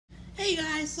Hey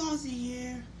guys, Saucy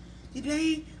here.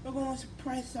 Today we're going to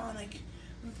surprise Sonic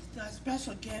with a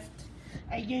special gift.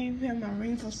 I gave him a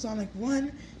ring for Sonic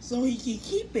 1 so he can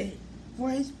keep it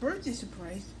for his birthday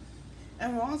surprise.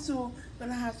 And we're also going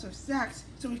to have some snacks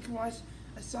so we can watch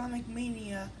a Sonic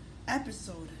Mania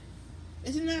episode.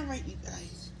 Isn't that right, you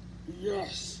guys?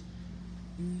 Yes.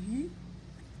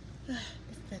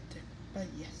 It's better, but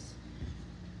yes.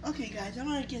 Okay guys, I'm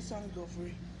going to get Sonic go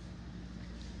free.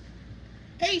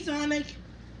 Hey Sonic!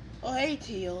 Oh hey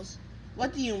Tails.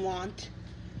 What do you want?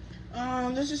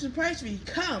 There's a surprise for you.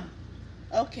 Come!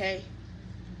 Okay.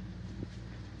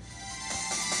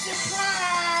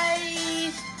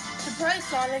 Surprise! Surprise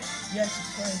Sonic! Yes,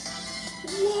 surprise.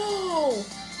 Whoa!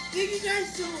 Thank you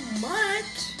guys so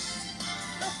much!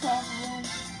 No problem.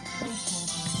 No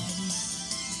problem, buddy.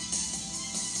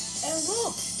 And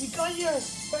look! We got your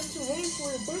special ring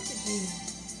for your birthday.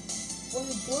 For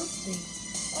your birthday.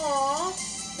 Aww!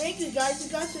 Thank you guys,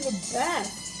 you guys are the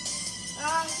best.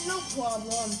 No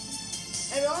problem.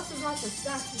 And we also got some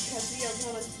snacks because we are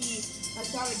going to see a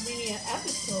Sonic Mania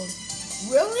episode.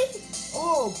 Really?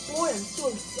 Oh boy, I'm so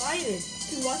excited.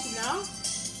 Can you watch it now?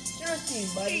 Sure thing,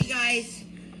 buddy. Hey guys,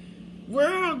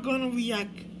 we're going to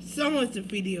react some of the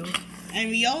videos. And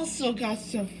we also got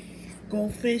some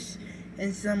goldfish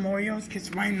and some Oreos, because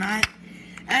why not?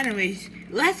 Anyways,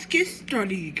 let's get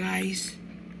started, you guys.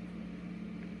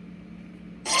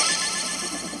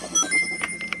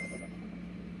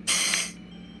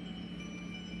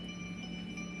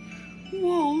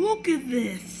 Whoa, look at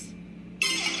this.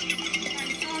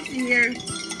 I'm Saucy here,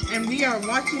 and we are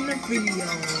watching the video.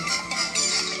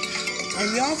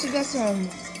 And we also got some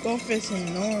goldfish and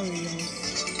Oreos.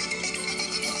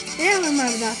 Yeah, I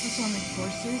remember that for Sonic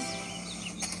Forces.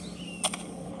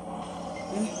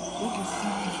 Look at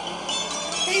Sonic.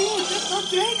 Hey, look, that's not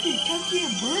dragon. Can't see a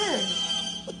bird.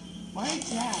 Why is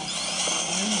that?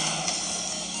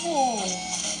 Whoa,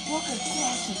 look at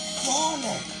classic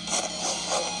Sonic.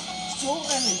 So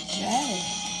energetic.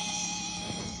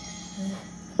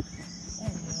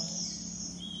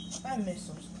 I miss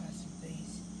those classic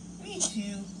days. Me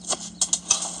too.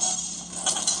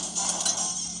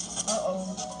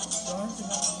 Uh-oh. Someone's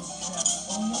about to get trapped.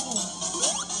 Oh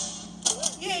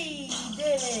no. Yay!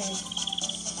 Did it!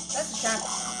 That's a trap.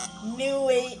 Knew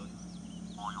it.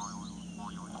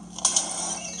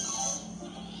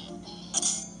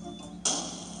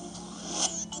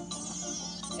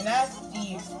 And that's the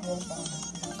explode bomb.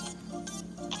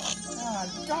 Ah,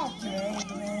 Dr.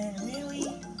 Eggman, really?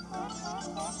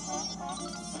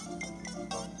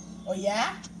 Oh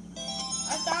yeah?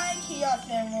 I thought I'd Chaos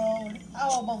Emerald. How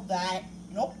about that?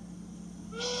 Nope.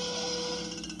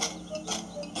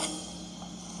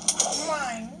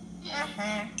 Mine.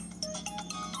 Uh-huh.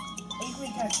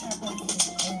 Eggman got trapped into his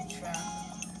own trap.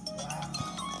 Wow.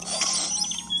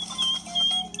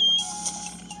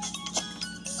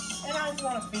 And I just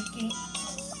want to fake it.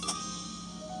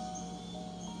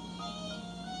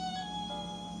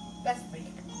 That's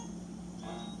fake.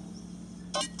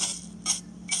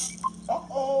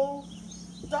 Uh-oh.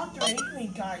 Dr. Eggman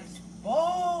got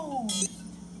exposed.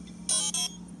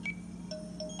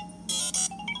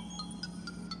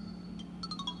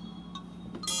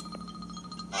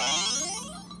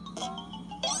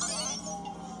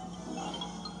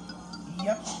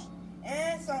 Yep.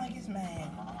 And Sonic is mad.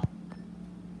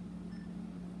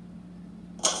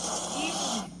 Even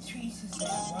the trees is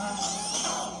like, wow.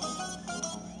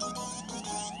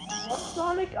 Well,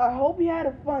 Sonic, I hope you had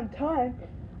a fun time.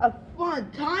 A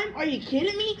fun time? Are you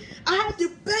kidding me? I had the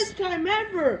best time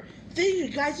ever. Thank you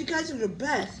guys are the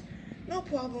best. No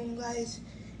problem, guys.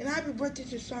 And happy birthday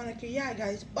to Sonic. Yeah,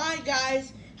 guys. Bye,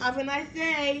 guys. Have a nice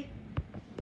day.